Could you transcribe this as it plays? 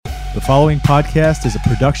The following podcast is a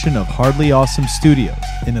production of Hardly Awesome Studios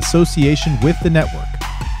in association with the network.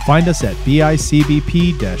 Find us at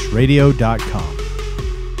bicbp-radio.com.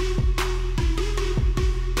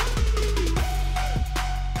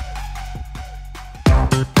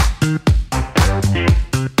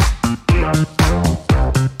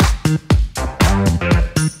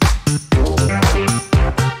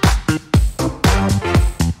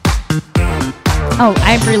 Oh,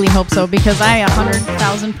 I really hope so, because I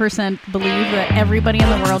 100,000% believe that everybody in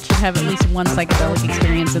the world should have at least one psychedelic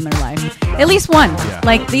experience in their life. At least one. Yeah.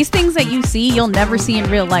 Like, these things that you see, you'll never see in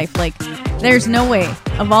real life. Like, there's no way.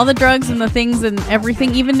 Of all the drugs and the things and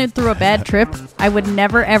everything, even through a bad trip, I would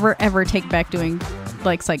never, ever, ever take back doing,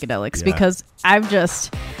 like, psychedelics, because I've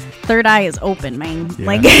just... third eye is open, man. Yeah.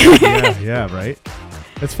 Like, yeah, right?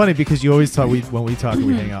 It's funny because you always talk, when we talk and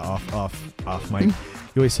we hang out off mic,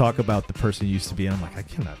 you always talk about the person you used to be, and I'm like, I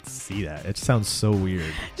cannot see that. It sounds so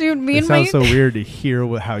weird. dude, It sounds so weird to hear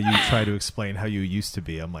how you try to explain how you used to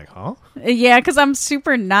be. I'm like, huh? Yeah, because I'm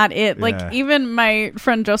super not it. Yeah. Like, even my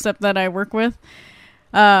friend Joseph that I work with,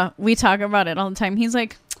 we talk about it all the time. He's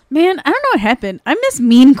like, man, I don't know what happened. I miss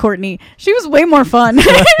mean Courtney. She was way more fun.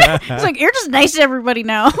 He's like, you're just nice to everybody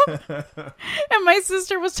now. And my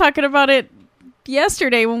sister was talking about it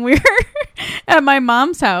yesterday when we were at my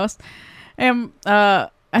mom's house. And I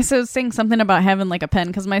was saying something about having like a pen,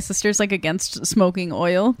 because my sister's like against smoking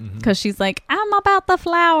oil, because she's like, I'm about the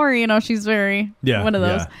flower. You know, she's very one of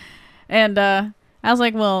those. Yeah. And I was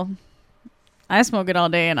like, well, I smoke it all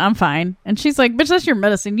day and I'm fine. And she's like, bitch, that's your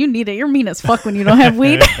medicine. You need it. You're mean as fuck when you don't have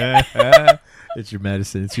weed. It's your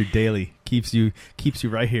medicine. It's your daily. Keeps you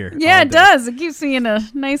right here. Yeah, it does. It keeps me in a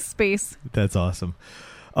nice space. That's awesome.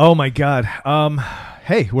 Oh my God.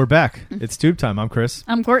 Hey, we're back. It's tube time. I'm Chris.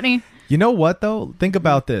 I'm Courtney. You know what though? Think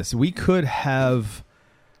about this. We could have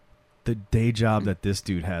the day job that this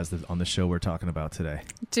dude has on the show we're talking about today.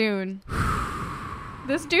 Dude.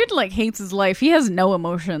 This dude like hates his life. He has no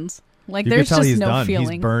emotions. Like, You there's can tell just he's no done.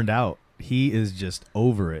 feeling. He's burned out. He is just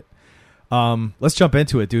over it. Let's jump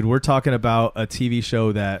into it, dude. We're talking about a TV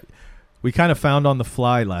show that we kind of found on the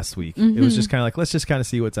fly last week. It was just kind of like, let's just kind of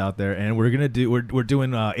see what's out there. And we're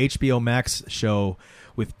doing a HBO Max show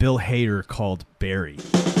with Bill Hader called Barry.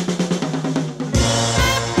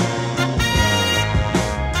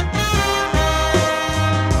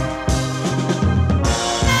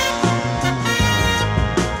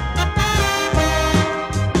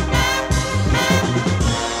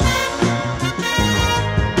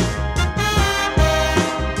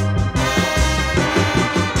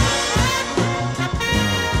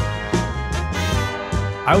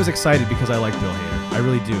 I was excited because I like Bill Hader. I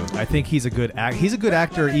really do. I think he's a good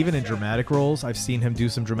actor even in dramatic roles. I've seen him do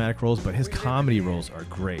some dramatic roles, but his comedy roles are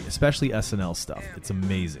great, especially SNL stuff. It's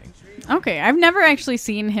amazing. Okay, I've never actually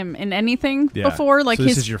seen him in anything before. Like, so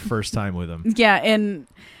this is your first time with him. Yeah, and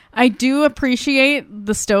I do appreciate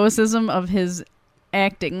the stoicism of his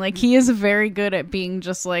acting. Like, he is very good at being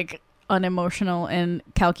just like unemotional and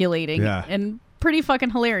calculating, and pretty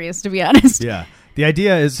fucking hilarious, to be honest. Yeah. The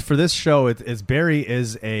idea is for this show, is Barry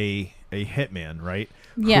is a hitman, right?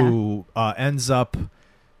 Yeah. Who ends up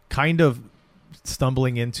kind of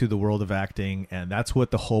stumbling into the world of acting, and that's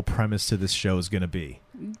what the whole premise to this show is going to be.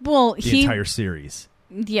 Well, the entire series.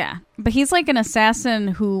 Yeah, but he's like an assassin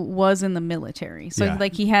who was in the military, so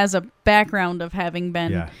like he has a background of having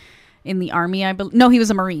been in the army. I believe. No, he was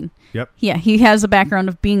a Marine. Yep. Yeah, he has a background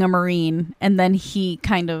of being a Marine, and then he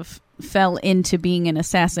kind of fell into being an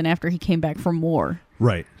assassin after he came back from war.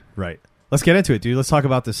 Right. Let's get into it, dude. Let's talk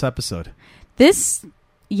about this episode. It's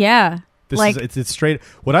straight.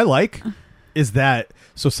 What I like is that,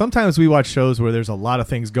 so sometimes we watch shows where there's a lot of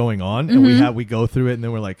things going on, and we go through it, and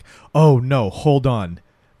then we're like, oh no, hold on,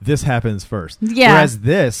 this happens first. Yeah. Whereas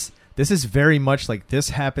this is very much like this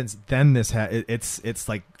happens, then this it's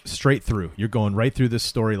like straight through. You're going right through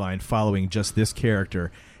this storyline, following just this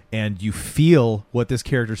character, and you feel what this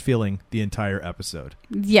character's feeling the entire episode.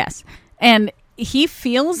 Yes. And he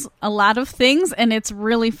feels a lot of things, and it's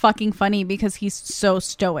really fucking funny because he's so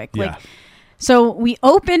stoic. Yeah. Like, so we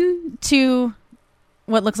open to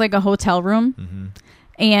what looks like a hotel room,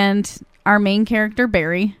 and our main character,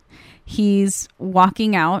 Barry, he's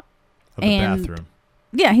walking out of the bathroom.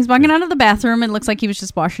 Yeah, he's walking out of the bathroom, and it looks like he was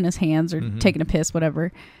just washing his hands or taking a piss,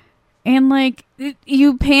 whatever. And like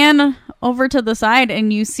you pan over to the side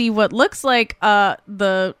and you see what looks like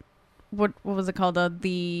the what was it called,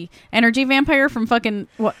 the energy vampire from fucking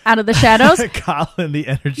Out of the Shadows. Colin, the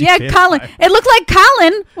energy vampire. Colin. It looked like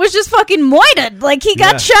Colin was just fucking moited, like he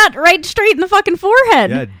got shot right straight in the fucking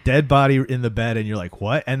forehead. Yeah, dead body in the bed, and you're like,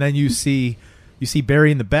 what? And then you see you see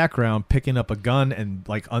Barry in the background picking up a gun and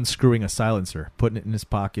like unscrewing a silencer, putting it in his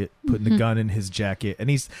pocket, putting the gun in his jacket, and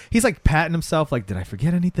he's like patting himself like, did I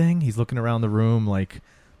forget anything? He's looking around the room like,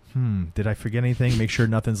 did I forget anything? Make sure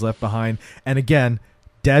nothing's left behind. And again,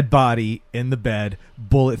 dead body in the bed,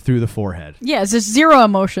 bullet through the forehead. Yeah, it's just zero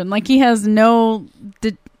emotion. Like he has no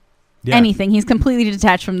anything. He's completely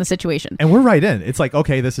detached from the situation. And we're right in. It's like,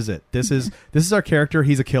 okay, this is it. This is our character.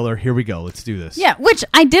 He's a killer. Here we go. Let's do this. Yeah, which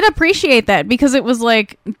I did appreciate that because it was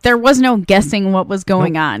like there was no guessing what was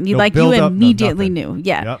going on. You you immediately knew.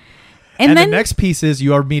 Yeah. Yep. And then the next piece is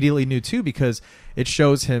you immediately knew too because it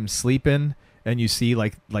shows him sleeping. And you see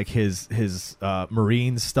like his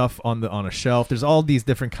Marine stuff on a shelf. There's all these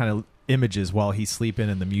different kind of images while he's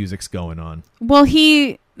sleeping and the music's going on. Well,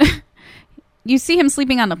 you see him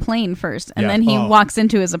sleeping on a plane first, and then he walks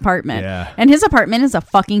into his apartment. Yeah. And his apartment is a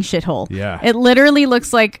fucking shithole. Yeah. It literally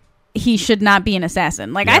looks like he should not be an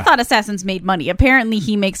assassin. Like, I thought assassins made money. Apparently,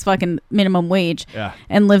 he makes fucking minimum wage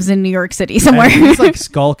and lives in New York City somewhere. And he's like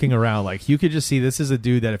skulking around. Like, you could just see this is a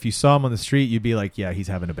dude that if you saw him on the street, you'd be like, yeah, he's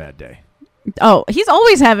having a bad day. Oh, he's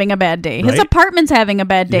always having a bad day. Right? His apartment's having a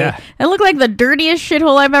bad day. Yeah. It looked like the dirtiest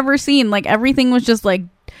shithole I've ever seen. Like everything was just like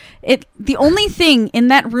it. The only thing in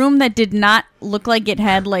that room that did not look like it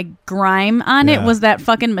had like grime on it was that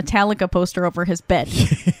fucking Metallica poster over his bed.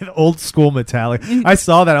 Old school Metallica. I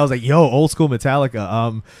saw that. I was like, yo, old school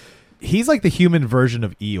Metallica. He's like the human version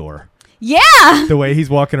of Eeyore. Yeah. The way he's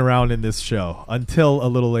walking around in this show until a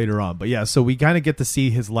little later on. But yeah, so we kind of get to see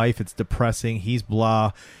his life. It's depressing. He's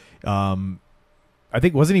blah. I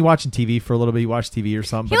think wasn't he watching TV for a little bit? He watched TV or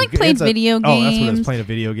something. He played video games. Oh, that's what it was, playing a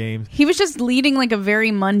video game. He was just leading like a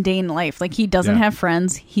very mundane life. Like he doesn't have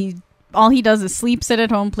friends. All he does is sleep, sit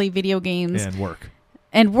at home, play video games, and work.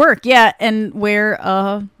 Yeah, and wear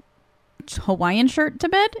a Hawaiian shirt to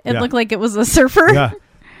bed. It looked like it was a surfer. Yeah.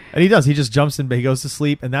 And he does. He just jumps in, but he goes to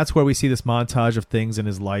sleep, and that's where we see this montage of things in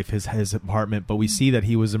his life, his apartment. But we see that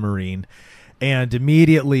he was a Marine, and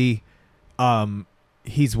immediately,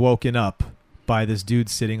 he's woken up by this dude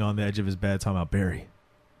sitting on the edge of his bed talking about Barry,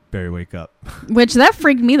 wake up. Which that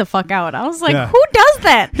freaked me the fuck out. I was like, who does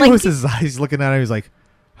that? He like closed his eyes looking at him. He's like,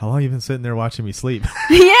 how long you been sitting there watching me sleep?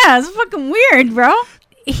 Yeah, it's fucking weird, bro.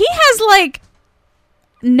 He has like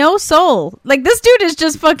no soul. Like this dude is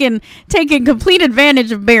just fucking taking complete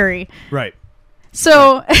advantage of Barry. Right.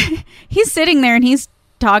 So he's sitting there and he's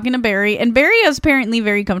talking to Barry, and Barry is apparently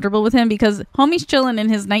very comfortable with him because homie's chilling in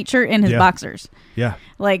his nightshirt and his boxers. Yeah.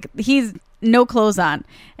 Like he's no clothes on,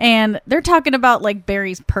 and they're talking about like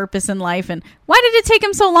Barry's purpose in life and why did it take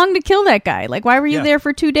him so long to kill that guy? Like why were you there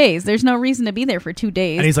for 2 days? There's no reason to be there for 2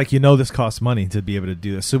 days. And he's like, this costs money to be able to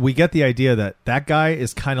do this. So we get the idea that guy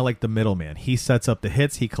is kind of like the middleman. He sets up the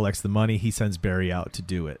hits, he collects the money, he sends Barry out to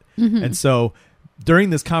do it. And so during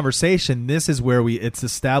this conversation, this is where it's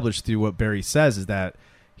established through what Barry says is that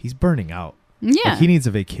he's burning out. Yeah. Like he needs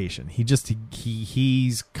a vacation.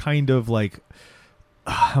 He's kind of like,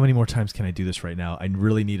 how many more times can I do this right now? I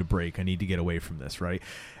really need a break. I need to get away from this, right?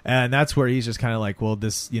 And that's where he's just kind of like, well,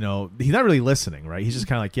 this, he's not really listening, right? He's just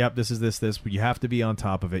kind of like, yep, this is this. But you have to be on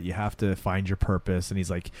top of it. You have to find your purpose. And he's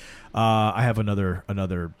like, I have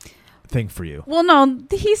another thing for you. Well, no,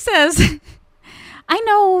 he says, I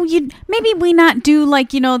know maybe we not do like,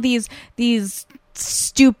 these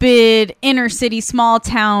stupid inner city small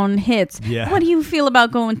town hits. Yeah. What do you feel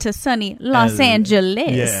about going to sunny Los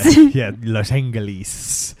Angeles? Yeah, Los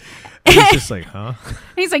Angeles. And he's just like, huh?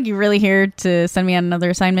 He's like, you really here to send me on another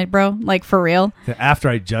assignment, bro? Like for real? After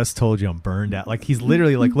I just told you I'm burned out. Like he's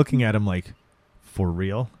literally like looking at him like, for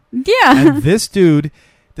real? Yeah. And this dude,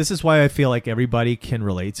 this is why I feel like everybody can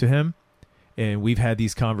relate to him. And we've had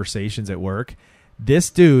these conversations at work. This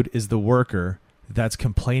dude is the worker that's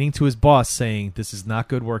complaining to his boss saying, this is not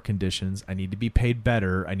good work conditions. I need to be paid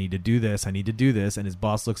better. I need to do this. I need to do this. And his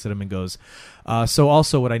boss looks at him and goes, so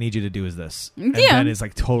also what I need you to do is this. And then is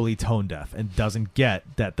like totally tone deaf and doesn't get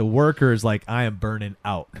that the worker is like, I am burning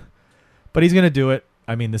out. But he's going to do it.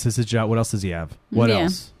 I mean, this is his job. What else does he have? What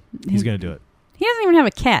else? He's going to do it. He doesn't even have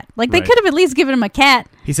a cat. Like they could have at least given him a cat.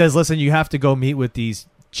 He says, listen, you have to go meet with these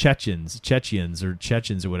Chechens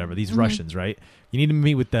or whatever, these Russians, right? You need to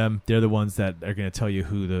meet with them. They're the ones that are going to tell you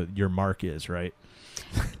who your mark is, right?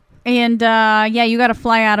 And you got to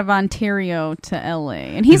fly out of Ontario to LA.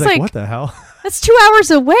 And he's like, what the hell? That's 2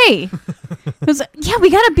 hours away. He was like, yeah, we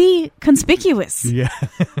got to be conspicuous. Yeah.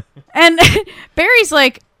 And Barry's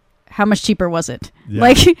like, how much cheaper was it? Yeah.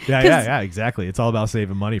 Like, yeah, exactly. It's all about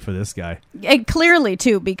saving money for this guy. Clearly,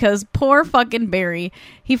 too, because poor fucking Barry,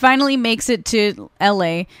 he finally makes it to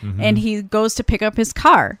LA and he goes to pick up his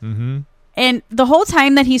car. And the whole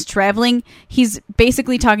time that he's traveling, he's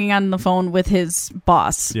basically talking on the phone with his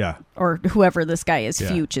boss. Yeah. Or whoever this guy is. Yeah.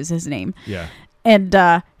 Fuchs is his name. Yeah.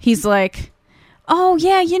 And he's like, oh,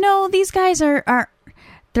 yeah, these guys are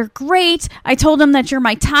they're great. I told them that you're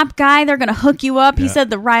my top guy. They're going to hook you up. Yeah. He said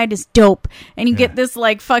the ride is dope. And you get this,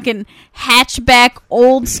 like, fucking hatchback,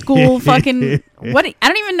 old school fucking... what? I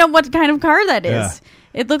don't even know what kind of car that is.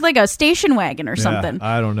 Yeah. It looked like a station wagon or something.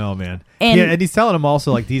 I don't know, man. And- and he's telling him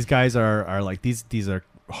also, like, these guys are like, these are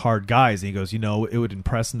hard guys. And he goes, it would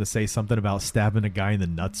impress him to say something about stabbing a guy in the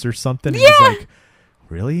nuts or something. And Yeah. he's like,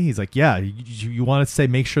 really? He's like, yeah, you want to say,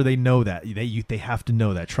 make sure they know that. They have to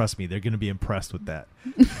know that. Trust me, they're going to be impressed with that.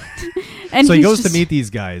 And So he goes just- to meet these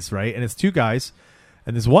guys, right? And it's two guys.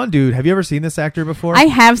 And this one dude, have you ever seen this actor before? I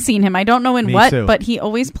have seen him. I don't know in Me what, too. but he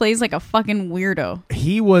always plays like a fucking weirdo.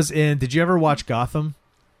 He was in, did you ever watch Gotham?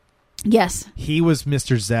 Yes. He was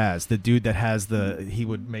Mr. Zaz, the dude that has he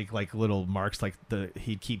would make like little marks, like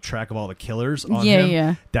he'd keep track of all the killers on Yeah, him.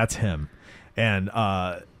 yeah. That's him. And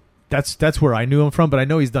that's where I knew him from, but I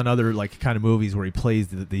know he's done other like kind of movies where he plays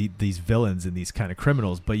these villains and these kind of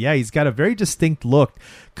criminals. But yeah, he's got a very distinct look,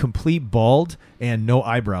 complete bald and no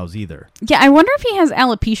eyebrows either. Yeah, I wonder if he has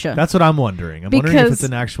alopecia. That's what I'm wondering. I'm wondering if Because- it's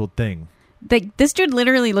an actual thing. Like, this dude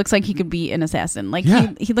literally looks like he could be an assassin. Like,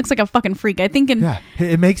 Yeah. he looks like a fucking freak. I think Yeah,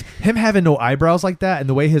 it makes him having no eyebrows like that and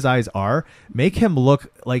the way his eyes are make him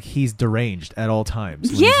look like he's deranged at all times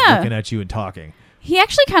when he's Yeah. looking at you and talking. he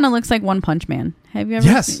actually kind of looks like One Punch Man. Have you ever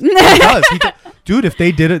Yes, seen- he does. Dude, if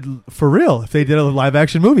they did it for real, if they did a live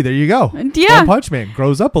action movie, there you go. Yeah. One Punch Man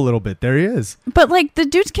grows up a little bit. There he is. But, like, the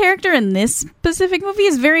dude's character in this specific movie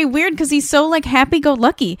is very weird because he's so, like,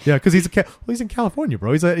 happy-go-lucky. Yeah, because he's in California,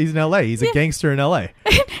 bro. He's in L.A. He's a gangster in L.A.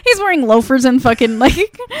 He's wearing loafers and fucking,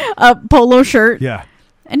 like, a polo shirt. Yeah.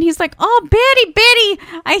 And he's like, oh,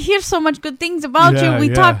 Betty, I hear so much good things about Yeah, you.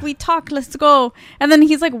 We talk, let's go. And then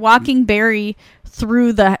he's, like, walking Barry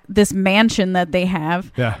through this mansion that they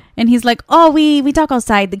have. Yeah. And he's like, oh, we talk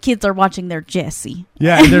outside. The kids are watching their Jessie.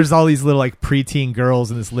 Yeah, and there's all these little like preteen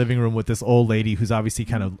girls in this living room with this old lady who's obviously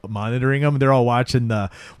kind of monitoring them. They're all watching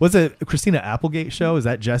what's it, Christina Applegate show? Is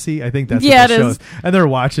that Jesse? I think that's Yeah, what the it show is. And they're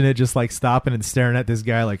watching it, just like stopping and staring at this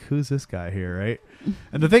guy, like, who's this guy here, right?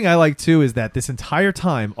 And the thing I like too is that this entire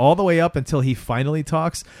time, all the way up until he finally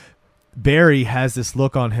talks, Barry has this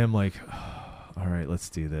look on him like, all right, let's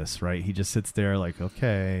do this, right? He just sits there like,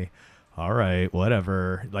 okay, all right,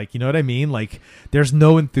 whatever. Like, you know what I mean? Like, there's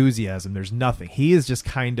no enthusiasm. There's nothing. He is just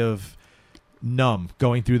kind of numb,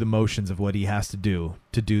 going through the motions of what he has to do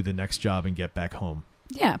the next job and get back home.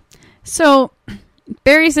 Yeah. So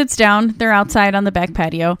Barry sits down. They're outside on the back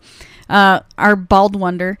patio. Our bald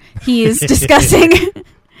wonder, he is discussing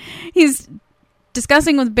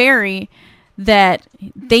with Barry that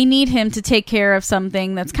they need him to take care of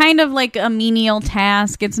something that's kind of like a menial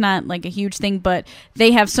task. It's not like a huge thing, but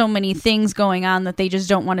they have so many things going on that they just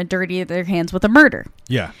don't want to dirty their hands with a murder.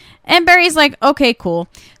 Yeah. And Barry's like, okay, cool.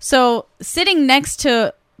 So sitting next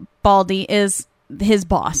to Baldy is his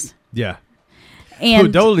boss. Yeah. And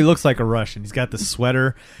Who totally looks like a Russian. He's got the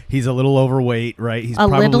sweater. He's a little overweight, right? He's a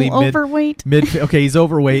probably little overweight. Okay, he's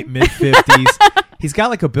overweight, mid-50s. He's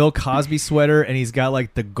got like a Bill Cosby sweater, and he's got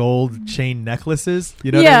like the gold chain necklaces.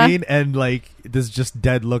 You know what Yeah. I mean? And like this just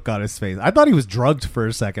dead look on his face. I thought he was drugged for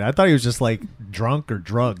a second. I thought he was just like drunk or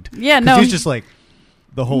drugged. Yeah, 'Cause no. he's just like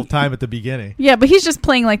the whole time at the beginning. Yeah, but he's just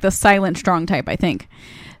playing like the silent, strong type, I think.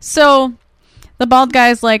 So the bald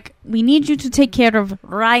guy's like, we need you to take care of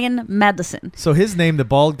Ryan Madison. So his name, the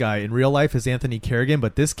bald guy, in real life is Anthony Kerrigan,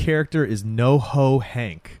 but this character is No-Ho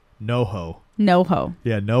Hank. No-Ho. No-ho.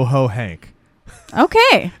 Yeah, No-Ho Hank.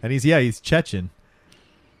 Okay. And he's Chechen.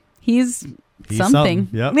 He's He's something.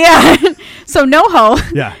 Yep. Yeah. So No-ho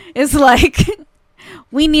Yeah. is like,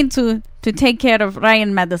 we need to take care of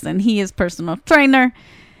Ryan Madison. He is personal trainer.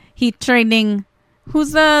 He training,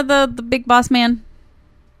 who's the big boss man?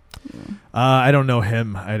 I don't know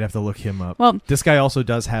him. I'd have to look him up. Well, This guy also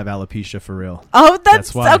does have alopecia for real. oh,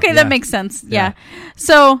 That's why, okay. yeah. That makes sense. Yeah. Yeah.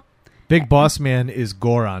 So Big boss man is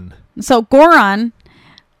Goran. Goran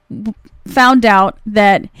found out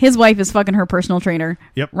that his wife is fucking her personal trainer,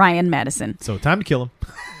 Yep. Ryan Madison. So time to kill him.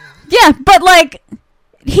 Yeah, but like,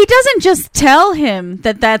 he doesn't just tell him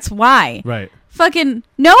that that's why. Right. Fucking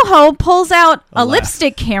No-Ho pulls out a Alas.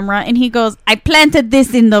 lipstick camera and he goes, I planted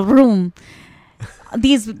this in the room.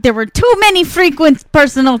 There were too many frequent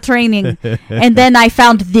personal training. And then I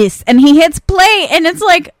found this. And he hits play and it's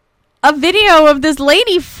like a video of this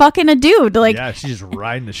lady fucking a dude. Like, yeah, she's just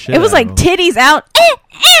riding the shit it was out like of him. titties out.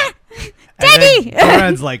 Daddy! And then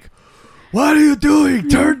Goran's like, what are you doing?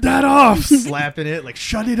 Turn that off. Slapping it, like,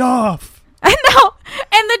 shut it off. I know.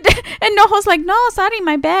 And Noho's like, no, sorry,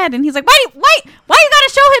 my bad. And he's like, why you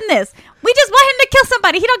gotta show him this? We just want him to kill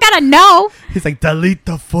somebody. He don't gotta know. He's like, delete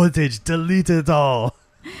the footage, delete it all.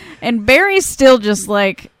 And Barry's still just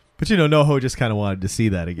like, but Noho just kind of wanted to see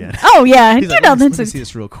that again. oh yeah, He's like, let me see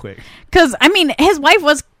this real quick. Because I mean, his wife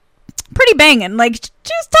was pretty banging. Like, she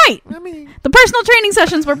was tight. I mean, the personal training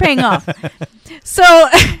sessions were paying off. So,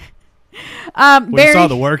 we saw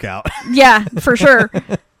the workout. Yeah, for sure.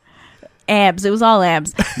 Abs. It was all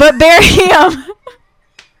abs. But Barry,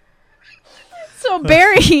 so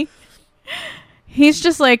Barry, he's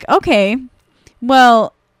just like, okay,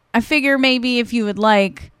 well, I figure maybe if you would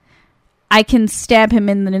like, I can stab him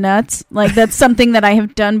in the nuts. Like, that's something that I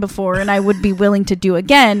have done before and I would be willing to do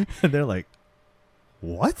again. And they're like,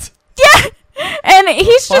 what? Yeah. And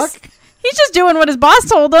he's just doing what his boss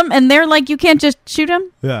told him, and they're like, you can't just shoot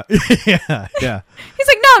him? Yeah. yeah. He's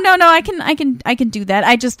like, no, I can do that.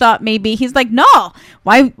 I just thought maybe. He's like, no.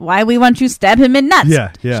 Why we want you stab him in nuts?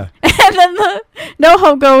 Yeah. And then the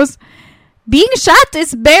Noho goes, being shot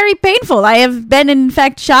is very painful. I have been in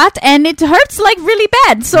fact shot, and it hurts like really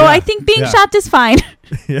bad. So I think being shot is fine.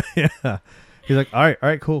 Yeah. He's like, all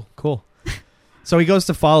right, cool. So he goes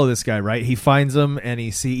to follow this guy, right? He finds him, and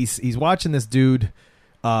he's watching this dude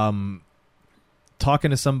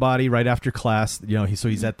talking to somebody right after class.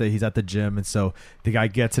 He's at the gym, and so the guy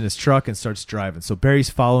gets in his truck and starts driving. So Barry's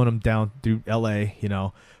following him down through L.A.,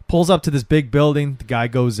 pulls up to this big building. The guy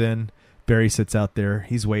goes in. Barry sits out there.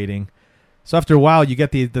 He's waiting. So after a while, you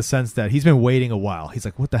get the sense that he's been waiting a while. He's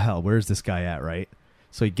like, what the hell? Where's this guy at, right?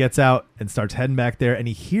 So he gets out and starts heading back there, and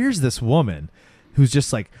he hears this woman who's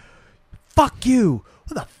just like, fuck you.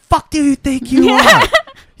 Who the fuck do you think you are?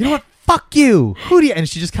 You know what? Fuck you. Who do you? And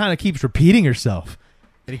she just kind of keeps repeating herself.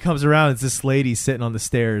 And he comes around, it's this lady sitting on the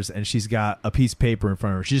stairs, and she's got a piece of paper in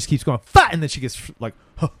front of her. She just keeps going, fuck, and then she gets like,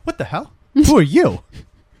 huh, what the hell? Who are you?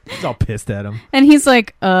 She's all pissed at him. And he's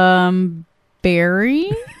like,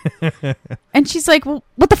 Barry? And she's like, well,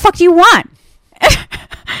 what the fuck do you want?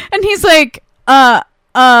 And he's like,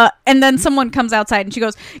 and then someone comes outside and she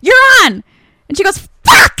goes, you're on! And she goes,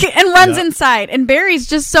 fuck! And runs inside. And Barry's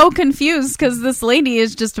just so confused because this lady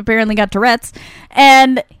is just apparently got Tourette's.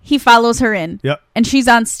 And he follows her in. Yep. And she's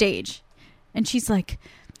on stage. And she's like,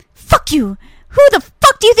 fuck you! Who the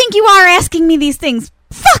fuck do you think you are asking me these things?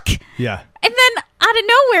 Fuck! Yeah. And then out of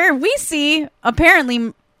nowhere, we see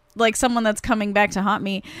apparently like someone that's coming back to haunt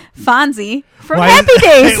me, Fonzie from Happy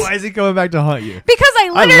Days. Why is he coming back to haunt you? Because I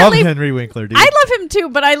love Henry Winkler, dude. I love him too,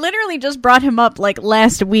 but I literally just brought him up like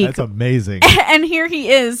last week. That's amazing. And here he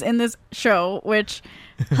is in this show, which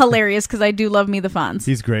hilarious because I do love me the Fonz.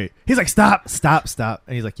 He's great. He's like, stop. And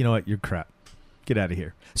he's like, you know what? You're crap. Get out of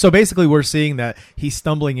here. So basically we're seeing that he's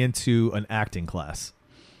stumbling into an acting class.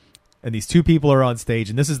 And these two people are on stage,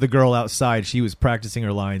 and this is the girl outside. She was practicing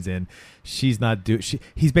her lines, and she's not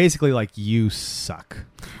he's basically like, you suck.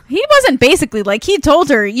 He wasn't basically like, he told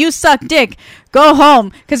her, you suck dick, go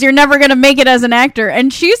home because you're never gonna make it as an actor.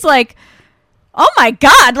 And she's like, oh my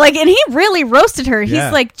god, like, and he really roasted her. Yeah.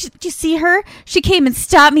 He's like, did you see her? She came and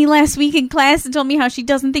stopped me last week in class and told me how she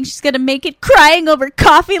doesn't think she's gonna make it, crying over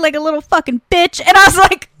coffee like a little fucking bitch. And I was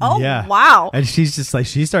like, oh yeah. Wow. And she's just like,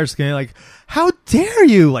 she starts getting like, how dare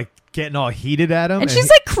you, like getting all heated at him. And she's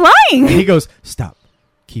like crying. And he goes, stop,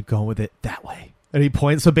 keep going with it that way. And he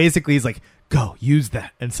points. So basically he's like, go, use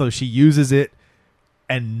that. And so she uses it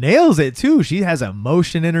and nails it too. She has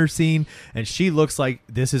emotion in her scene, and she looks like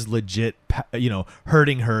this is legit,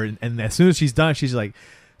 hurting her. And as soon as she's done, she's like,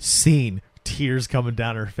 scene, tears coming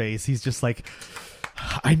down her face. He's just like,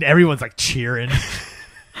 everyone's like cheering.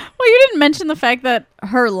 Well, you didn't mention the fact that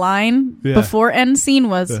her line before end scene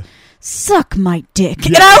was, suck my dick.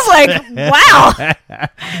 And I was like, wow.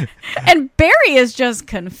 And Barry is just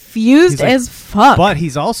confused as fuck. But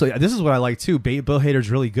he's also, this is what I like too, Bill Hader's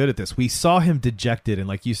really good at this. We saw him dejected and,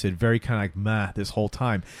 like you said, very kind of like meh this whole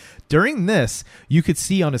time. During this, you could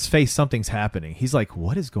see on his face something's happening. He's like,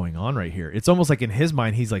 what is going on right here? It's almost like in his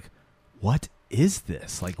mind, he's like, what is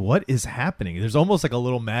this? Like, what is happening? There's almost like a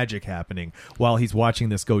little magic happening while he's watching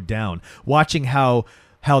this go down. Watching how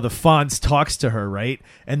the Fonz talks to her, right?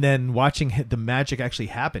 And then watching the magic actually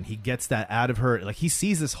happen. He gets that out of her. Like, he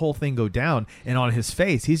sees this whole thing go down, and on his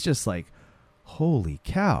face, he's just like, holy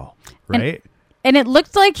cow, right? And it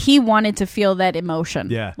looked like he wanted to feel that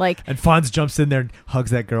emotion. Yeah. Like, and Fonz jumps in there and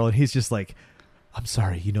hugs that girl, and he's just like, I'm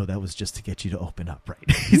sorry, that was just to get you to open up,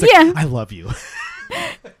 right? He's like, I love you.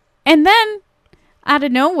 And then, out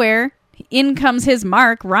of nowhere, in comes his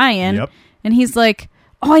Mark, Ryan, and he's like,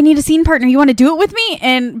 oh, I need a scene partner. You want to do it with me?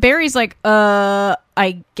 And Barry's like,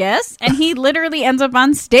 I guess. And he literally ends up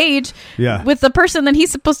on stage with the person that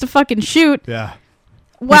he's supposed to fucking shoot. Yeah.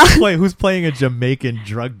 who's playing a Jamaican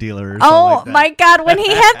drug dealer? Or Oh like that. my God! When he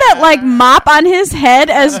had that like mop on his head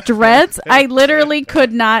as dreads, I literally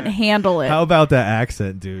could not handle it. How about that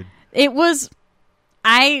accent, dude? It was,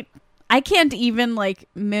 I can't even like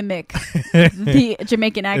mimic the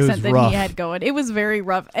Jamaican accent that rough. he had going. It was very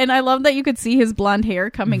rough, and I love that you could see his blonde hair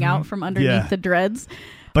coming out from underneath the dreads.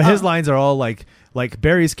 But his lines are all like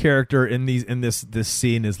Barry's character in this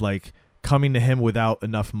scene is like coming to him without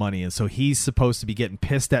enough money, and so he's supposed to be getting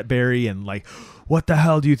pissed at Barry and like, what the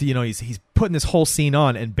hell do you think? You know, he's putting this whole scene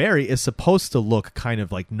on, and Barry is supposed to look kind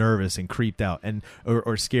of like nervous and creeped out and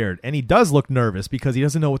or scared, and he does look nervous because he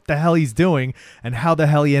doesn't know what the hell he's doing and how the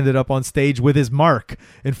hell he ended up on stage with his mark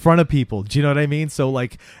in front of people. Do you know what I mean? So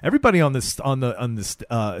like everybody in the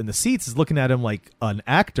seats is looking at him like an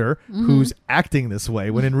actor who's acting this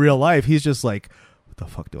way, when in real life he's just like, what the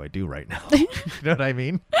fuck do I do right now? You know what I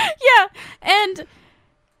mean? Yeah, and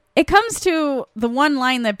it comes to the one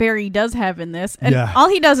line that Barry does have in this, and all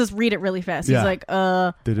he does is read it really fast. He's like,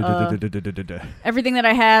 everything that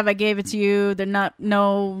I have, I gave it to you. They're not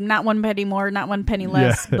one penny more, not one penny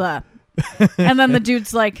less, blah. And then the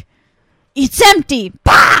dude's like, it's empty,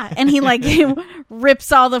 bah! And he like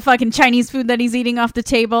rips all the fucking Chinese food that he's eating off the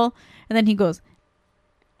table, and then he goes,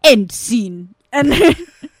 end scene. And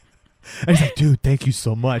and he's like, dude, thank you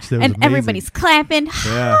so much. That was and amazing. everybody's clapping.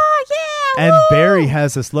 Yeah. And woo! Barry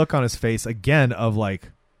has this look on his face again of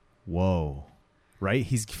like, whoa, right?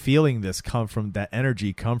 He's feeling this come from that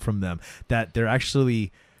energy, come from them, that they're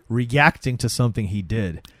actually reacting to something he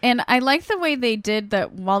did. And I like the way they did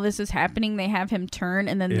that. While this is happening, they have him turn,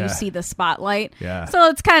 and then you see the spotlight. Yeah. So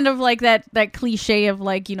it's kind of like that cliche of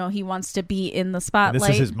like, you know, he wants to be in the spotlight. And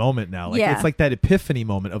this is his moment now. Like it's like that epiphany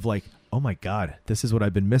moment of like, oh my God, this is what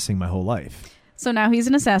I've been missing my whole life. So now he's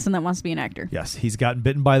an assassin that wants to be an actor. Yes, he's gotten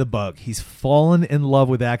bitten by the bug. He's fallen in love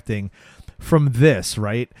with acting from this,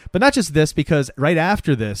 right? But not just this, because right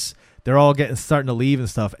after this, they're all starting to leave and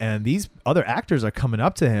stuff, and these other actors are coming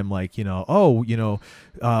up to him like, you know,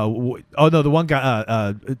 the one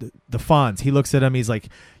guy, the Fonz, he looks at him, he's like,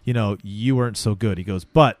 you know, you weren't so good. He goes,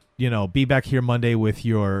 but, you know, be back here Monday with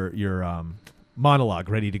your monologue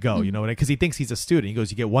ready to go, you know, because he thinks he's a student. He goes,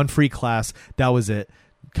 you get one free class, that was it.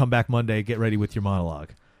 Come back Monday, get ready with your monologue.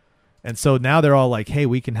 And so now they're all like, hey,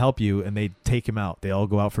 we can help you, and they take him out. They all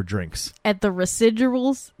go out for drinks at the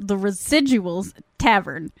Residuals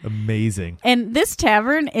Tavern. Amazing. And this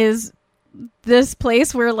tavern is this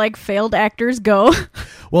place where like failed actors go.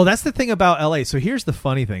 Well, that's the thing about LA. So here's the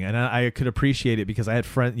funny thing, and I could appreciate it because I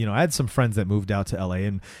had some friends that moved out to LA,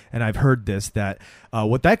 and I've heard this, that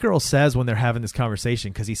what that girl says when they're having this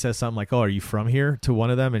conversation, because he says something like, oh, are you from here, to one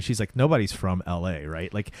of them, and she's like, nobody's from LA,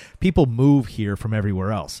 right? Like people move here from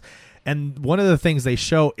everywhere else. And one of the things they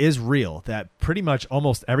show is real, that pretty much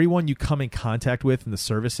almost everyone you come in contact with in the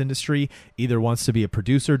service industry either wants to be a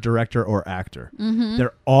producer, director, or actor. Mm-hmm.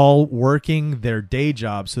 They're all working their day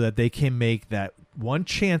job so that they can make that one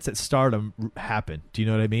chance at stardom happen. Do you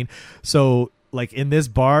know what I mean? So like in this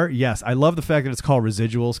bar, yes, I love the fact that it's called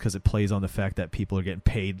Residuals because it plays on the fact that people are getting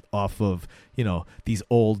paid off of, you know, these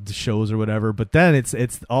old shows or whatever. But then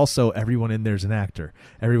it's also everyone in there's an actor.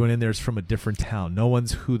 Everyone in there's from a different town. No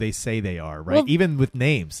one's who they say they are, right? Well, even with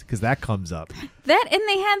names, because that comes up. That, and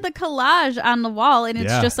they had the collage on the wall, and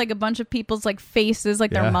it's just like a bunch of people's like faces,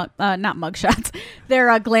 like their not mug shots,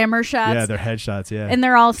 their glamour shots. Yeah, their headshots. Yeah, and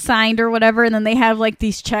they're all signed or whatever, and then they have like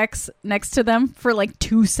these checks next to them for like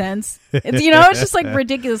 2 cents. It's, you know, it's just like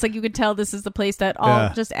ridiculous. Like you could tell this is the place that all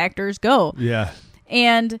just actors go. Yeah,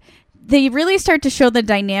 and they really start to show the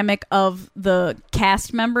dynamic of the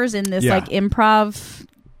cast members in this like improv.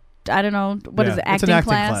 I don't know what is it, acting, it's an acting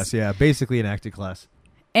class? Yeah, basically an acting class.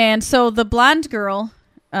 And so the blonde girl,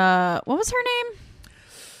 what was her name?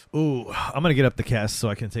 Ooh, I'm gonna get up the cast so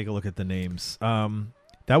I can take a look at the names.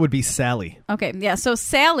 That would be Sally. Okay, yeah. So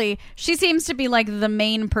Sally, she seems to be like the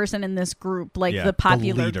main person in this group, like the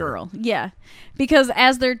popular girl. Yeah, because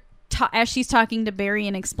as she's talking to Barry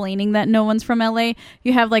and explaining that no one's from LA,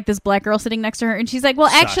 you have like this black girl sitting next to her, and she's like, "Well,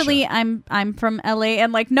 Sasha. Actually, I'm from LA,"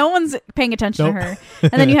 and like no one's paying attention to her.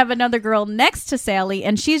 And then you have another girl next to Sally,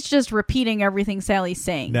 and she's just repeating everything Sally's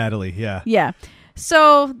saying. Natalie, yeah.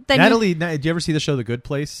 So then Natalie, did you ever see the show The Good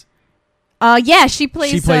Place? Yeah, she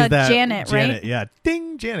plays that Janet, right? Janet, yeah.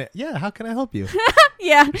 Ding, Janet. Yeah, how can I help you?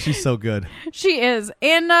 Yeah. She's so good. She is.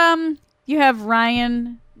 And you have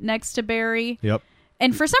Ryan next to Barry. Yep.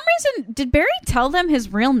 And for some reason, did Barry tell them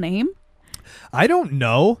his real name? I don't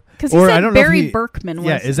know. Because he Or said I don't know if Barry he- Berkman was.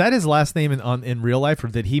 Yeah, is that his last name in real life, or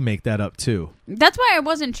did he make that up too? That's why I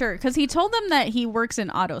wasn't sure. Because he told them that he works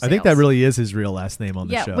in auto sales. I think that really is his real last name on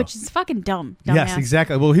the yeah, show. which is fucking dumb. Yes, Dumbass.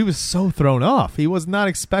 exactly. Well, he was so thrown off. He was not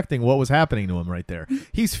expecting what was happening to him right there.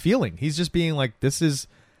 He's feeling. He's just being like,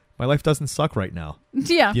 my life doesn't suck right now.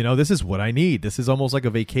 Yeah. You know, this is what I need. This is almost like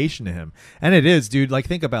a vacation to him. And it is, dude. Like,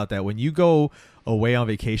 think about that. When you go away on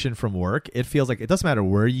vacation from work, it feels like it doesn't matter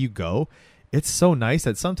where you go. It's so nice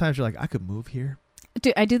that sometimes you're like, I could move here.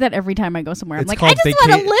 Dude, I do that every time I go somewhere. I'm It's like, called I just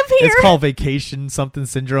want to live here. It's called vacation something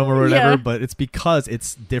syndrome or whatever, Yeah. but it's because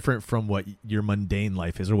it's different from what your mundane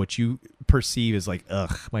life is or what you perceive as like,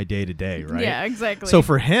 my day to day, right? Yeah, exactly. So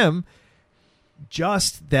for him,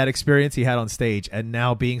 just that experience he had on stage and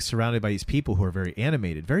now being surrounded by these people who are very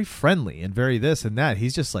animated, very friendly, and very this and that,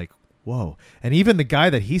 he's just like, whoa. And even the guy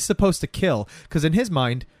that he's supposed to kill, because in his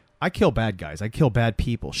mind, I kill bad guys. I kill bad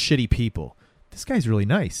people, shitty people. This guy's really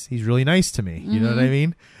nice. He's really nice to me. You know what I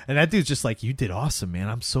mean? And that dude's just like, you did awesome, man.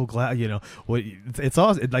 I'm so glad, it's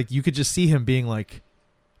awesome. Like, you could just see him being like,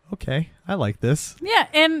 okay, I like this. Yeah,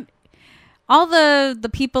 and all the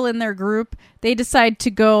people in their group, they decide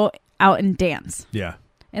to go out and dance. Yeah.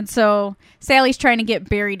 And so Sally's trying to get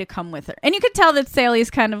Barry to come with her. And you could tell that Sally's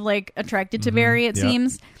kind of like attracted to Barry, it Yeah.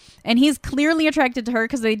 seems. And he's clearly attracted to her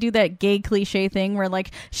because they do that gay cliche thing where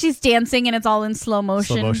like she's dancing and it's all in slow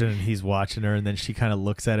motion. Slow motion, and he's watching her, and then she kind of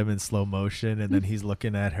looks at him in slow motion, and then he's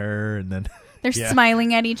looking at her, and then They're Yeah.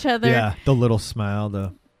 smiling at each other. yeah, the little smile,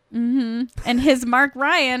 the And his Mark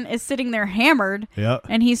Ryan is sitting there hammered yep.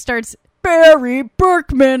 and he starts, Barry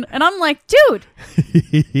Berkman. And I'm like, dude,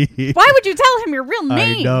 why would you tell him your real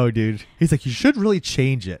name? I know, dude. He's like, you should really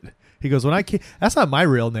change it. He goes, that's not my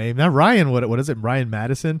real name. Not Ryan. What is it? Ryan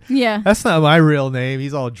Madison? Yeah. That's not my real name.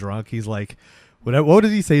 He's all drunk. He's like, what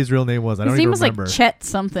did he say his real name was? I don't His even name was remember. like Chet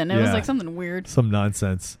something. It was Yeah. like something weird. Some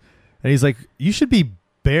nonsense. And he's like, you should be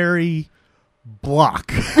Barry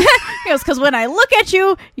Block. He goes, because when I look at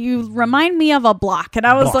you, you remind me of a block. And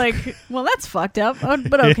I was Block. like, well, that's fucked up,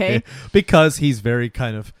 but okay. Because he's very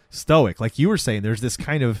kind of stoic. Like you were saying, there's this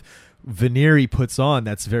kind of veneer he puts on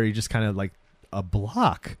that's very just kind of like a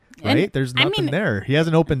block, right? And, There's I nothing mean- there. He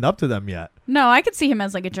hasn't opened up to them yet. No, I could see him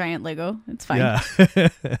as like a giant Lego. It's fine. Yeah.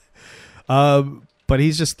 But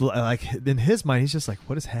he's just like, in his mind, he's just like,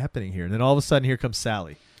 what is happening here? And then all of a sudden, here comes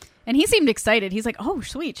Sally. And he seemed excited. He's like, oh,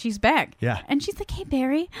 sweet, she's back. Yeah. And she's like, hey,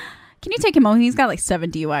 Barry, can you take him home? He's got like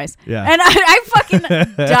 7 DUIs. Yeah. And I fucking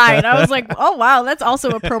died. I was like, oh, wow, that's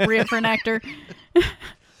also appropriate for an actor.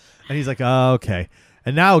 And he's like, oh, okay.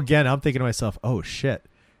 And now again, I'm thinking to myself, oh shit,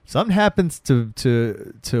 something happens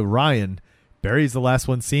to Ryan. Barry's the last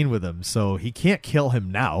one seen with him, so he can't kill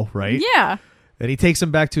him now, right? Yeah. And he takes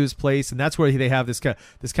him back to his place, and that's where they have this kind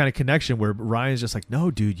of connection where Ryan's just like, no,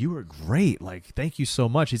 dude, you were great. Like, thank you so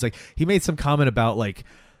much. He's like, he made some comment about like,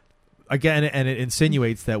 again, and it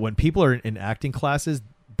insinuates that when people are in acting classes,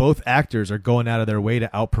 both actors are going out of their way to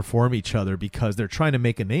outperform each other because they're trying to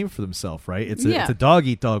make a name for themselves, right? It's a dog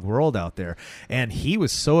eat dog world out there. And he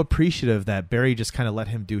was so appreciative that Barry just kind of let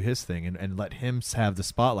him do his thing and let him have the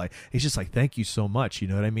spotlight. He's just like, thank you so much. You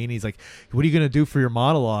know what I mean? He's like, what are you going to do for your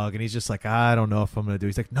monologue? And he's just like, I don't know if I'm going to do it.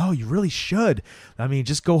 He's like, no, you really should. I mean,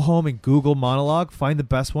 just go home and Google monologue, find the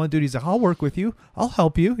best one. Dude, he's like, I'll work with you. I'll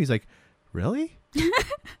help you. He's like, really?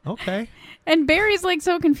 Okay. And Barry's like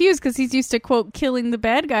so confused because he's used to, quote, killing the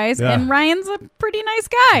bad guys. Yeah. And Ryan's a pretty nice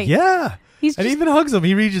guy. Yeah. He's And he just, even hugs him.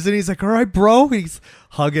 He reaches in. He's like, all right, bro. He's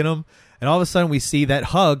hugging him. And all of a sudden we see that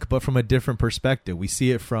hug, but from a different perspective. We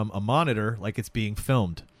see it from a monitor like it's being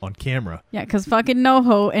filmed on camera. yeah, because fucking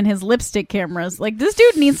NoHo and his lipstick cameras. Like, this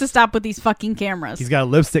dude needs to stop with these fucking cameras. He's got a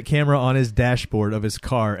lipstick camera on his dashboard of his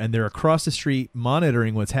car, and they're across the street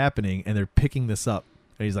monitoring what's happening, and they're picking this up.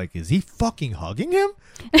 And he's like, is he fucking hugging him?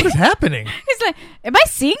 What is happening? He's like, am I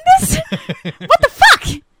seeing this? What the fuck?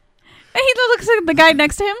 And he looks at the guy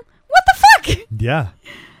next to him. What the fuck? Yeah.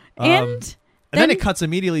 And then it cuts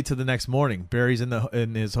immediately to the next morning. Barry's in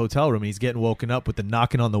his hotel room, and he's getting woken up with the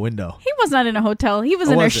knocking on the window. he was not in a hotel. He was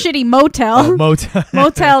Or in a was it? shitty motel. Motel.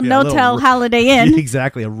 Motel, Yeah, a little no-tel, Holiday Inn.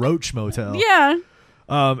 Exactly, a roach motel. Yeah.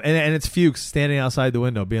 And it's Fuchs standing outside the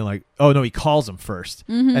window being like, oh, no, he calls him first.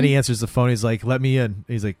 Mm-hmm. And he answers the phone. He's like, let me in.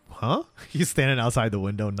 He's like, huh? He's standing outside the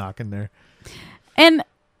window knocking there. And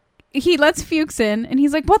he lets Fuchs in, and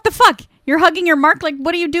he's like, what the fuck? You're hugging your Mark? Like,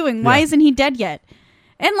 what are you doing? Why Yeah. isn't he dead yet?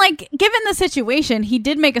 And, like, given the situation, he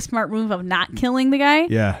did make a smart move of not killing the guy.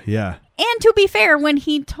 Yeah, yeah. And to be fair, when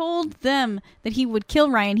he told them that he would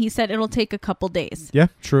kill Ryan, he said it'll take a couple days. Yeah,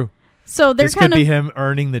 true. So they're this kind could be of him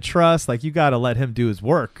earning the trust. Like, you got to let him do his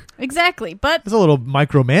work. exactly, but There's a little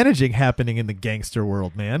micromanaging happening in the gangster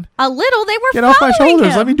world, man. a little they were Get off my following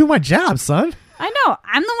shoulders. him. Let me do my job, son. I know.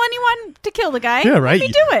 I'm the one you want to kill the guy. Yeah, right. Let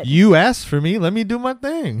me do it. You asked for me. Let me do my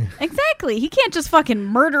thing. Exactly. He can't just fucking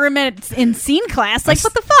murder him in scene class. Like, I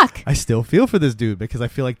what the fuck? I still feel for this dude because I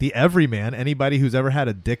feel like the everyman, anybody who's ever had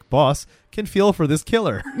a dick boss, can feel for this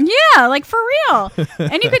killer. Yeah, like for real.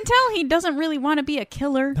 And you can tell he doesn't really want to be a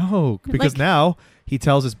killer. No, because Like- now he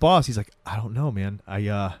tells his boss, he's like, I don't know, man. I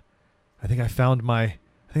think I found my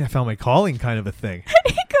calling, kind of a thing.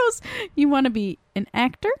 He goes, "You want to be an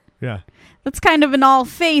actor? Yeah. That's kind of an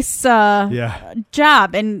all-face Yeah.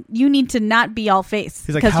 job, and you need to not be all-face.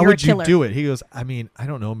 He's like, 'cause how you're would a you killer." do it? He goes, I mean, I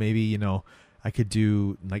don't know. Maybe, I could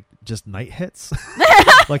do like just night hits,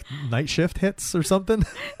 like night shift hits or something.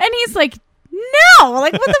 And he's like, "No!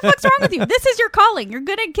 Like, what the fuck's wrong with you? This is your calling. You're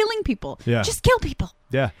good at killing people. Yeah. Just kill people."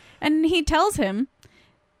 Yeah. And he tells him,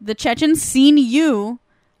 "The Chechens seen you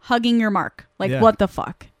hugging your mark. Like, Yeah. what the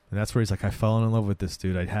fuck?" And that's where he's like, I fell in love with this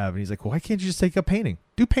dude. I have. And he's like, well, why can't you just take up painting?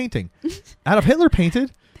 Do painting. Adolf Hitler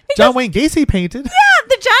painted. John Wayne Gacy painted. Yeah,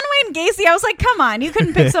 the John Wayne Gacy. I was like, come on, you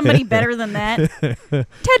couldn't pick somebody better than that.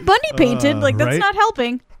 Ted Bundy painted. Like, that's right? not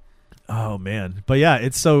helping. Oh, man. But yeah,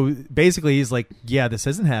 it's so basically he's like, yeah, this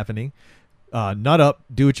isn't happening. Nut up,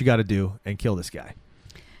 do what you got to do, and kill this guy.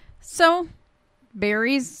 So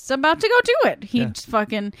Barry's about to go do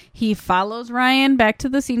it. He follows Ryan back to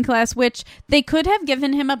the scene class, which they could have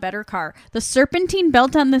given him a better car. The serpentine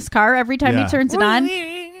belt on this car every time Yeah. he turns it on.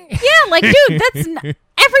 Yeah, like, dude,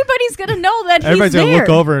 everybody's gonna know that Everybody's he's there. going to look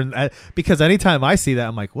over. And because anytime I see that,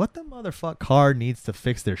 I'm like, what the motherfuck car needs to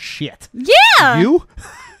fix their shit? Yeah, You?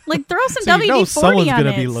 like throw some So WD-40 you know someone's on gonna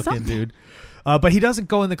it. be looking, Something. dude. But he doesn't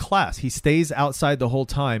go in the class. He stays outside the whole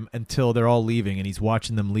time until they're all leaving, and he's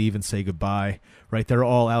watching them leave and say goodbye. Right, they're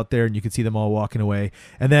all out there, and you can see them all walking away.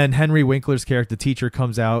 And then Henry Winkler's character, the teacher,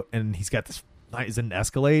 comes out, and he's got this. Is it an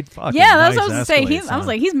Escalade? Fucking Yeah, that's nice what I was gonna say. Escalade, I was son.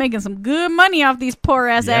 like, he's making some good money off these poor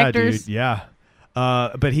ass yeah, actors. dude, yeah.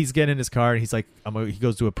 But he's getting in his car, and he's like, he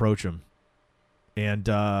goes to approach him, and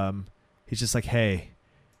he's just like, hey.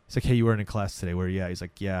 He's like, hey, you weren't in class today. Where are you at? He's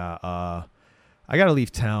like, yeah, I got to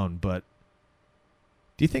leave town, but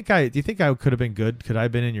do you think I could have been good? Could I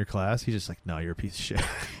have been in your class? He's just like, no, you're a piece of shit.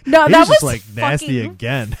 No, He's that just was like nasty fucking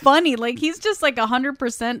again. funny. Like, he's just like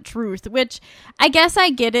 100% truth, which I guess I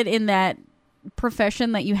get it in that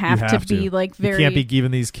profession that you have to be like very. You can't be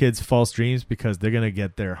giving these kids false dreams because they're gonna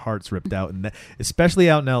get their hearts ripped out, and especially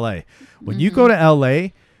out in L.A. When you go to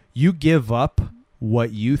L.A., you give up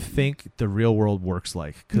what you think the real world works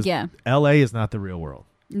like, because Yeah. L.A. is not the real world.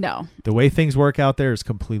 No. The way things work out there is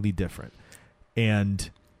completely different, and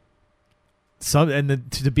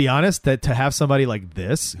to be honest, that to have somebody like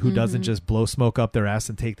this who doesn't just blow smoke up their ass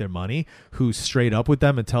and take their money, who's straight up with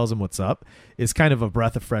them and tells them what's up, is kind of a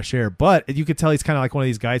breath of fresh air. But you could tell he's kind of like one of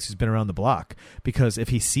these guys who's been around the block, because if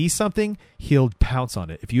he sees something, he'll pounce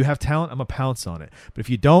on it. If you have talent, I'm gonna pounce on it. But if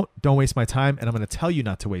you don't waste my time, and I'm gonna tell you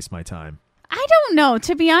not to waste my time. I don't know.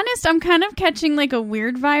 To be honest, I'm kind of catching like a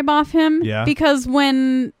weird vibe off him. Yeah. Because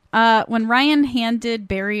when Ryan handed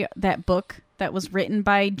Barry that book that was written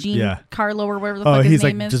by Gene Carlo or whatever the fuck his he's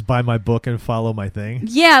name like, is. just buy my book and follow my thing.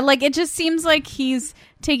 Yeah, like it just seems like he's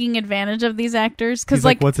taking advantage of these actors. Because He's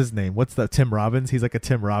like, what's his name? What's the Tim Robbins? He's like a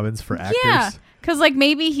Tim Robbins for actors. Yeah, because like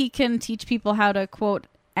maybe he can teach people how to quote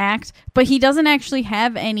act, but he doesn't actually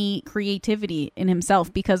have any creativity in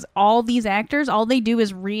himself, because all these actors, all they do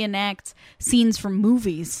is reenact scenes from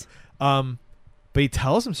movies. But he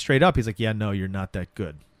tells him straight up, he's like, yeah, no, you're not that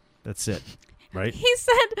good. That's it. Right? He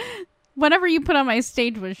said, whatever you put on my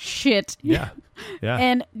stage was shit. Yeah. Yeah.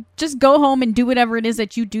 And just go home and do whatever it is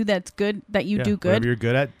that you do that's good, that you do good. Whatever you're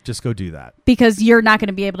good at, just go do that. Because you're not going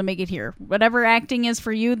to be able to make it here. Whatever acting is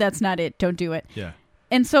for you, that's not it. Don't do it. Yeah.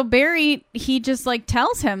 And so Barry, he just like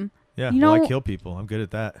tells him, Yeah. you know, I kill people. I'm good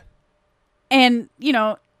at that. and you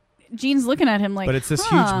know, Gene's looking at him like, But it's this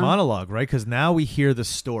huge monologue, right? Because now we hear the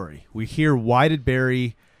story. We hear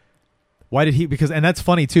and that's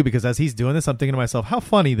funny too, because as he's doing this, I'm thinking to myself, how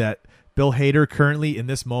funny that Bill Hader currently in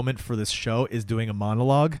this moment for this show is doing a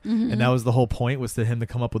monologue. And that was the whole point, was to him to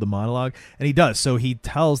come up with a monologue. And he does. So he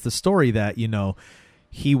tells the story that, you know,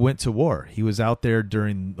 he went to war. He was out there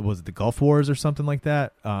during, was it the Gulf Wars or something like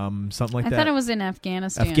that? Something like that. I thought it was in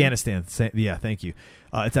Afghanistan. Afghanistan. Yeah, thank you.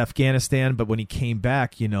 It's Afghanistan, but when he came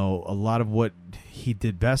back, you know, a lot of what he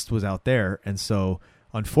did best was out there. And so,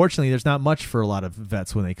 unfortunately, there's not much for a lot of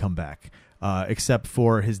vets when they come back, except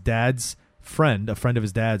for his dad's friend, a friend of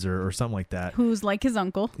his dad's or something like that. Who's like his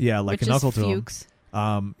uncle. Yeah, like which an is uncle to him. Fuchs.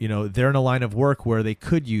 they're in a line of work where they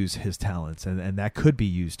could use his talents, and that could be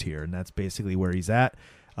used here, and that's basically where he's at.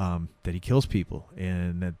 That he kills people,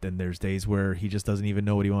 and then there's days where he just doesn't even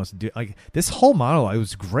know what he wants to do. Like, this whole monologue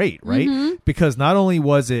was great, right? Mm-hmm. Because not only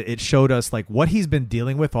was it showed us like what he's been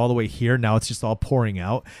dealing with all the way here. Now it's just all pouring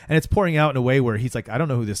out, and it's pouring out in a way where he's like, I don't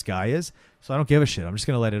know who this guy is, so I don't give a shit. I'm just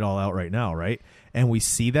gonna let it all out right now, right? And we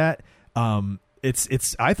see that.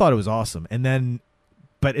 It's I thought it was awesome, and then.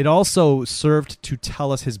 But it also served to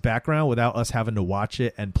tell us his background without us having to watch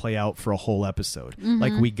it and play out for a whole episode. Mm-hmm.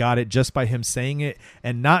 Like, we got it just by him saying it,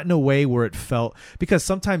 and not in a way where it felt, because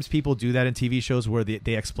sometimes people do that in TV shows where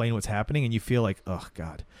they explain what's happening and you feel like, oh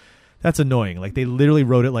God, that's annoying. Like, they literally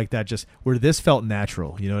wrote it like that, just where this felt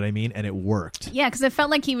natural. You know what I mean? And it worked. Yeah, because it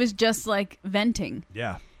felt like he was just like venting.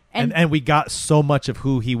 Yeah. And we got so much of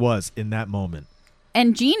who he was in that moment.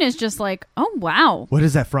 And Gene is just like, oh, wow. What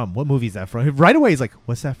is that from? What movie is that from? Right away, he's like,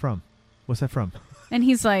 what's that from? What's that from? And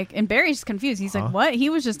he's like, and Barry's confused. He's like, what? He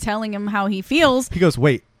was just telling him how he feels. He goes,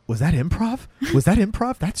 wait, was that improv? Was that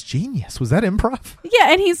improv? That's genius. Was that improv?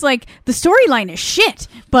 Yeah, and he's like, the storyline is shit,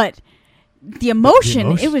 but the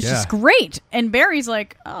emotion it was just great. And Barry's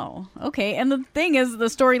like, oh, okay. And the thing is, the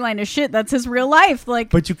storyline is shit. That's his real life. Like,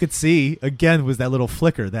 but you could see, again, was that little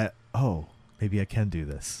flicker that, oh, maybe I can do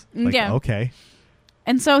this. Like, yeah. Okay.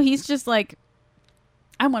 And so he's just like,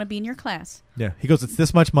 I want to be in your class. Yeah. He goes, it's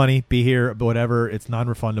this much money. Be here, but whatever. It's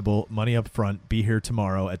non-refundable. Money up front. Be here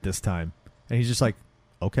tomorrow at this time. And he's just like,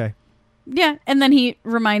 okay. Yeah. And then he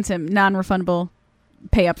reminds him, non-refundable,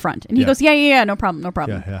 pay up front. And he goes, yeah, no problem.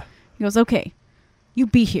 Yeah. He goes, okay, you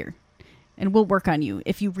be here, and we'll work on you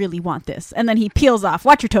if you really want this. And then he peels off.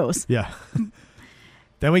 Watch your toes. Yeah.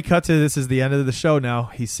 Then we cut to, this is the end of the show now.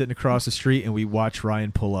 He's sitting across the street, and we watch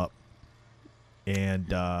Ryan pull up.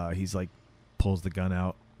 And he's like, pulls the gun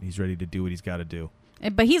out. He's ready to do what he's got to do.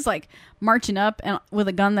 But he's like marching up and with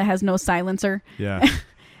a gun that has no silencer. Yeah.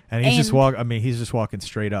 And he's just walking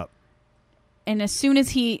straight up. And as soon as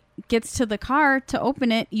he gets to the car to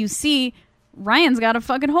open it, you see Ryan's got a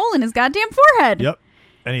fucking hole in his goddamn forehead. Yep.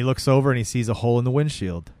 And he looks over and he sees a hole in the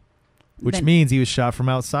windshield, which means he was shot from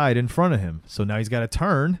outside in front of him. So now he's got to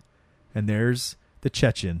turn, and there's the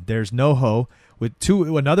Chechen. There's NoHo with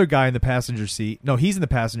another guy in the passenger seat. No, he's in the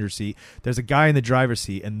passenger seat. There's a guy in the driver's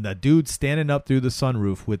seat, and the dude standing up through the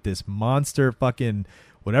sunroof with this monster fucking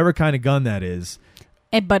whatever kind of gun that is.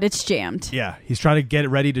 But it's jammed. Yeah, he's trying to get it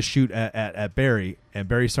ready to shoot at Barry, and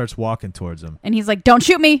Barry starts walking towards him. And he's like, "Don't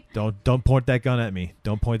shoot me! Don't point that gun at me!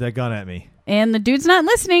 Don't point that gun at me!" And the dude's not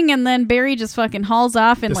listening, and then Barry just fucking hauls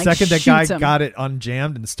off and the second shoots that guy him. got it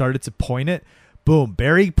unjammed and started to point it, boom!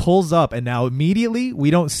 Barry pulls up, and now immediately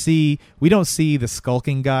we don't see the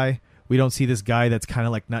skulking guy. We don't see this guy that's kind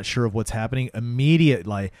of like not sure of what's happening.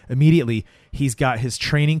 Immediately, he's got his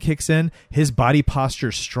training kicks in. His body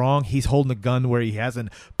posture's strong. He's holding a gun where he hasn't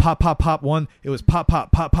pop one. It was pop,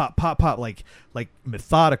 like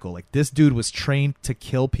methodical. Like, this dude was trained to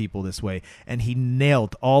kill people this way, and he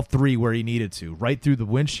nailed all three where he needed to, right through the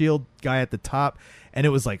windshield, guy at the top, and it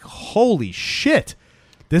was like, holy shit.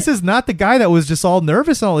 This is not the guy that was just all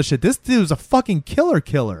nervous and all this shit. This dude was a fucking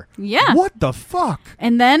killer. Yeah. What the fuck?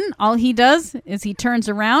 And then all he does is he turns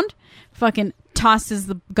around, fucking tosses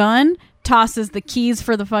the gun, tosses the keys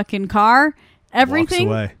for the fucking car, everything.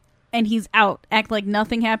 Walks away. And he's out. Act like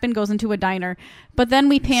nothing happened, goes into a diner. But then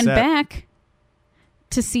we pan back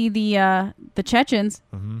to see the Chechens,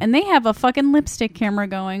 and they have a fucking lipstick camera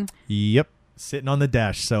going. Yep. Sitting on the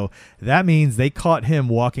dash. So that means they caught him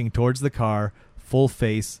walking towards the car, full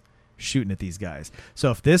face, shooting at these guys.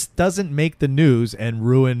 So if this doesn't make the news and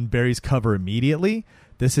ruin Barry's cover immediately,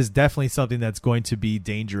 this is definitely something that's going to be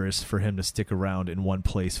dangerous for him to stick around in one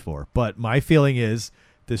place for. But my feeling is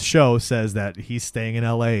this show says that he's staying in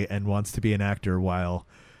LA and wants to be an actor while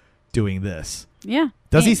doing this. Yeah.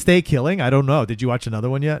 Does he stay killing? I don't know. Did you watch another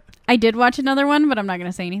one yet? I did watch another one, but I'm not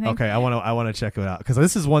going to say anything. Okay, I want to check it out because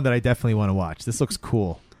this is one that I definitely want to watch. This looks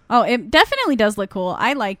cool. Oh, it definitely does look cool.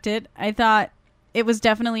 I liked it. I thought it was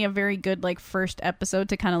definitely a very good first episode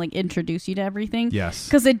to kind of introduce you to everything. Yes.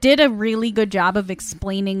 Because it did a really good job of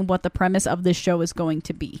explaining what the premise of this show is going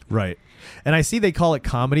to be. Right. And I see they call it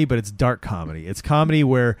comedy, but it's dark comedy. It's comedy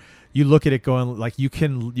where you look at it going you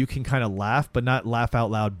can kind of laugh, but not laugh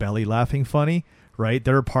out loud, belly laughing funny, right?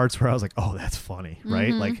 There are parts where I was like, oh, that's funny,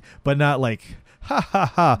 right? But not ha ha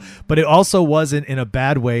ha. But it also wasn't in a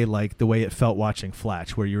bad way, like the way it felt watching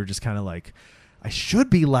Flatch, where you were just kind of like, I should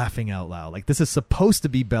be laughing out loud. Like, this is supposed to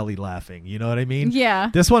be belly laughing. You know what I mean? Yeah.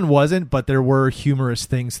 This one wasn't, but there were humorous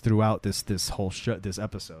things throughout this whole show, this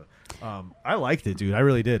episode. I liked it, dude. I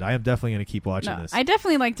really did. I am definitely going to keep watching this. I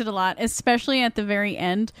definitely liked it a lot, especially at the very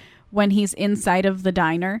end when he's inside of the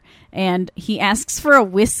diner and he asks for a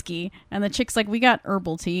whiskey and the chick's like, we got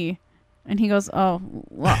herbal tea. And he goes, oh,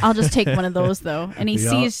 well, I'll just take one of those though. And he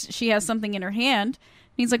sees she has something in her hand.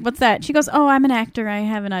 And he's like, what's that? She goes, oh, I'm an actor. I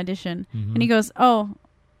have an audition. Mm-hmm. And he goes, oh,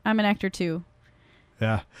 I'm an actor too.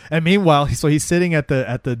 Yeah. And meanwhile, so he's sitting at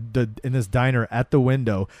the in this diner at the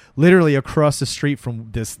window, literally across the street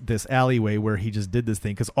from this alleyway where he just did this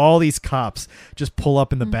thing, because all these cops just pull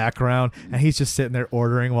up in the background and he's just sitting there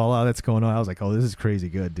ordering while all that's going on. I was like, oh, this is crazy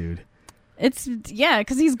good, dude.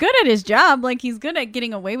 Because he's good at his job. Like, he's good at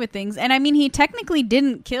getting away with things. And I mean, he technically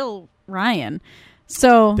didn't kill Ryan.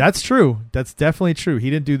 So that's true. That's definitely true. He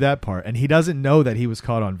didn't do that part, and he doesn't know that he was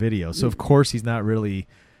caught on video. So of course he's not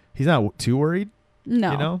too worried.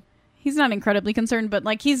 No, you know, he's not incredibly concerned, but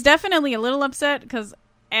like he's definitely a little upset because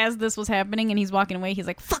as this was happening and he's walking away, he's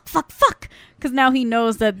like, fuck, because now he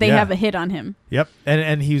knows that they have a hit on him. Yep,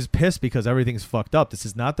 and he was pissed because everything's fucked up. This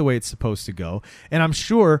is not the way it's supposed to go, and I'm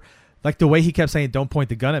sure. Like the way he kept saying, don't point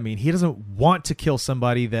the gun at me. He doesn't want to kill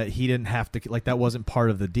somebody that he didn't have to, like that wasn't part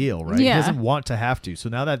of the deal, right? Yeah. He doesn't want to have to. So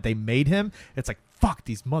now that they made him, it's like, fuck,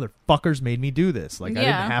 these motherfuckers made me do this. Like I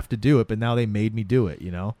didn't have to do it, but now they made me do it, you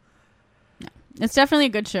know? It's definitely a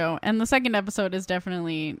good show. And the second episode is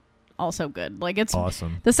definitely also good. Like it's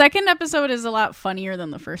awesome. The second episode is a lot funnier than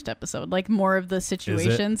the first episode. Like more of the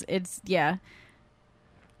situations.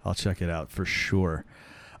 I'll check it out for sure.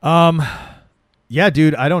 Yeah,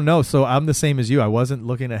 dude, I don't know. So I'm the same as you. I wasn't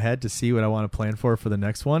looking ahead to see what I want to plan for the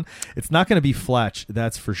next one. It's not going to be Fletch,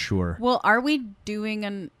 that's for sure. Well, are we doing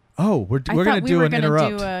an... Oh, we're going to do an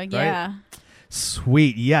interrupt. Yeah. Right?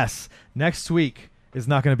 Sweet, yes. Next week is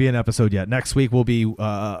not going to be an episode yet. Next week will be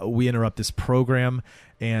We Interrupt This Program,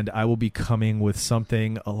 and I will be coming with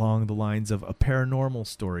something along the lines of a paranormal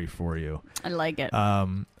story for you. I like it.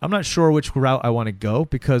 I'm not sure which route I want to go,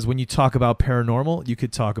 because when you talk about paranormal, you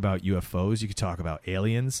could talk about UFOs, you could talk about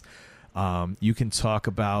aliens, you can talk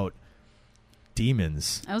about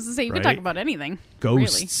demons. I was going to say, you could talk about anything.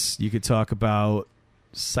 Ghosts. Really. You could talk about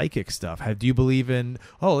psychic stuff. Do you believe in...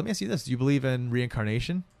 Oh, let me ask you this. Do you believe in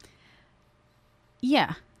reincarnation?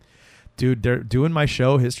 Yeah. Dude, they're doing my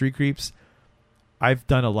show, History Creeps. I've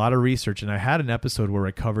done a lot of research, and I had an episode where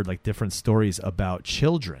I covered like different stories about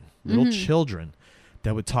children, little children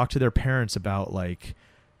that would talk to their parents about like,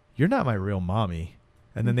 you're not my real mommy.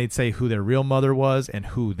 And then they'd say who their real mother was and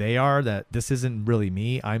who they are, that this isn't really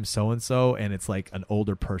me. I'm so-and-so. And it's like an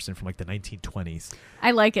older person from like the 1920s.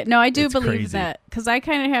 I like it. No, I do believe crazy. that, because I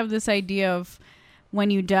kind of have this idea of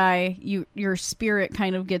when you die, your spirit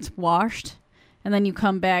kind of gets washed and then you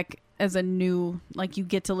come back as a new, like you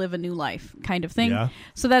get to live a new life kind of thing. Yeah.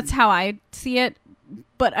 So that's how I see it.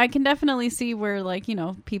 But I can definitely see where, like, you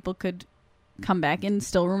know, people could come back and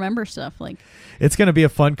still remember stuff. Like, it's going to be a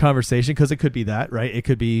fun conversation, because it could be that, right? It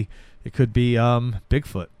could be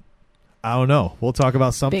Bigfoot. I don't know. We'll talk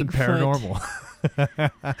about something paranormal.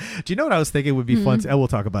 Do you know what I was thinking would be fun? We'll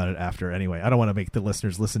talk about it after. Anyway, I don't want to make the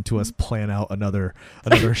listeners listen to us plan out another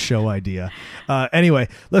show idea. Anyway,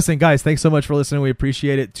 listen, guys, thanks so much for listening. We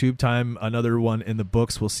appreciate it. Tube Time, another one in the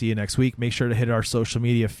books. We'll see you next week. Make sure to hit our social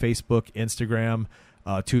media, Facebook, Instagram,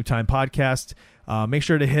 Tube Time Podcast. Make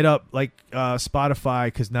sure to hit up Spotify,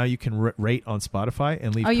 because now you can rate on Spotify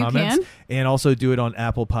and leave comments. You can? And also do it on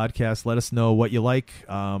Apple Podcasts. Let us know what you like.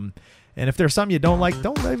 And if there's something you don't like,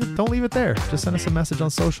 don't leave it there. Just send us a message on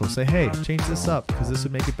social. Say, hey, change this up, because this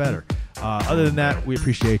would make it better. Other than that, we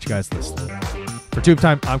appreciate you guys listening. For Tube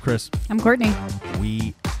Time, I'm Chris. I'm Courtney.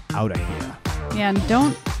 We out of here. Yeah, and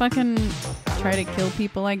don't fucking try to kill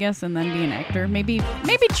people, I guess, and then be an actor. Maybe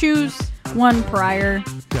choose one prior.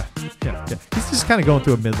 Yeah. He's just kind of going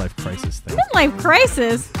through a midlife crisis thing. Midlife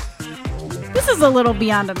crisis? This is a little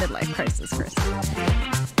beyond a midlife crisis, Chris.